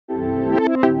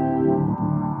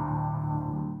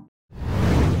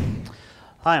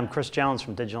Hi, I'm Chris Jones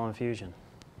from Digital Infuzion.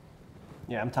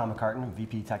 Yeah, I'm Tom McCartan,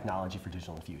 VP Technology for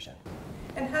Digital Infuzion.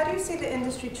 And how do you see the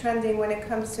industry trending when it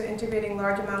comes to integrating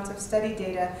large amounts of study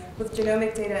data with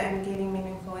genomic data and gaining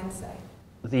meaningful insight?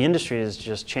 The industry is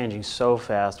just changing so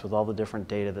fast with all the different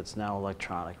data that's now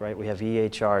electronic, right? We have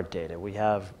EHR data, we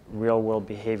have real-world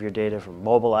behavior data from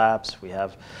mobile apps, we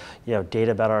have, data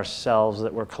about ourselves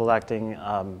that we're collecting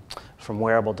from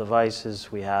wearable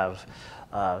devices, we have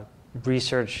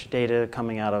research data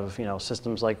coming out of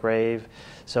systems like Rave.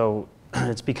 So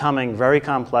it's becoming very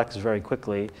complex very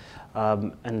quickly,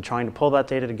 and trying to pull that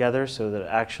data together so that it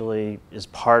actually is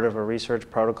part of a research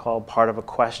protocol, part of a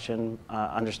question,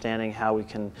 understanding how we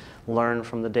can learn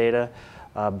from the data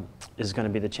is going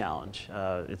to be the challenge.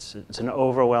 It's an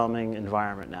overwhelming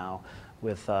environment now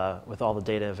with all the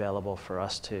data available for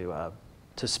us to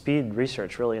speed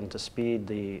research really, and to speed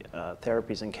the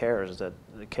therapies and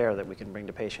the care that we can bring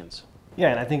to patients. Yeah,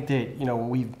 and I think that what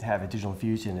we have at Digital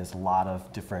Infuzion is a lot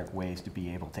of different ways to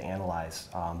be able to analyze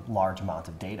large amounts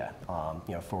of data.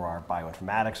 For our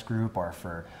bioinformatics group, or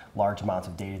for large amounts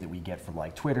of data that we get from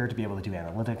like Twitter to be able to do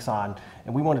analytics on,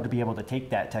 and we wanted to be able to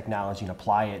take that technology and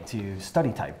apply it to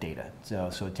study type data. So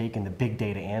taking the big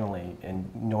data analyte and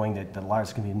knowing that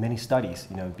there's going to be many studies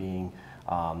being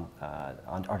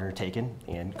undertaken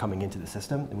and coming into the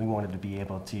system, and we wanted to be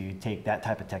able to take that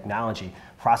type of technology,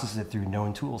 process it through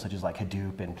known tools such as like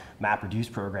Hadoop and MapReduce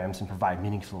programs, and provide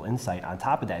meaningful insight on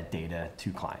top of that data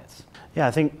to clients. Yeah,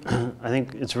 I think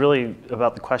it's really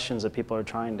about the questions that people are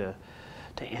trying to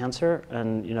answer,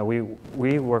 and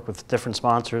we work with different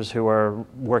sponsors who are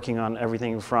working on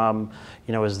everything from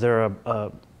is there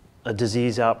a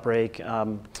disease outbreak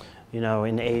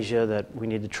in Asia that we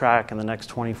need to track in the next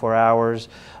 24 hours,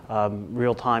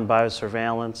 real-time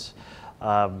biosurveillance,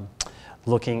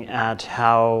 looking at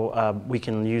how we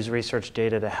can use research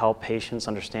data to help patients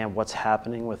understand what's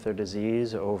happening with their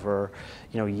disease over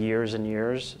years and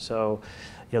years. So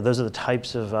those are the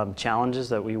types of challenges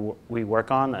that we work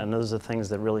on, and those are the things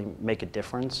that really make a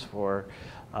difference for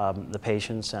the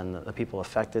patients and the people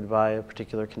affected by a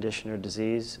particular condition or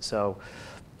disease. So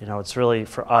it's really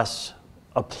for us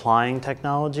applying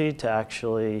technology to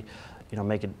actually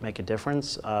make a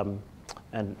difference,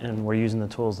 and we're using the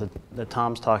tools that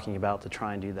Tom's talking about to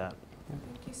try and do that.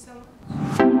 Thank you so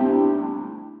much.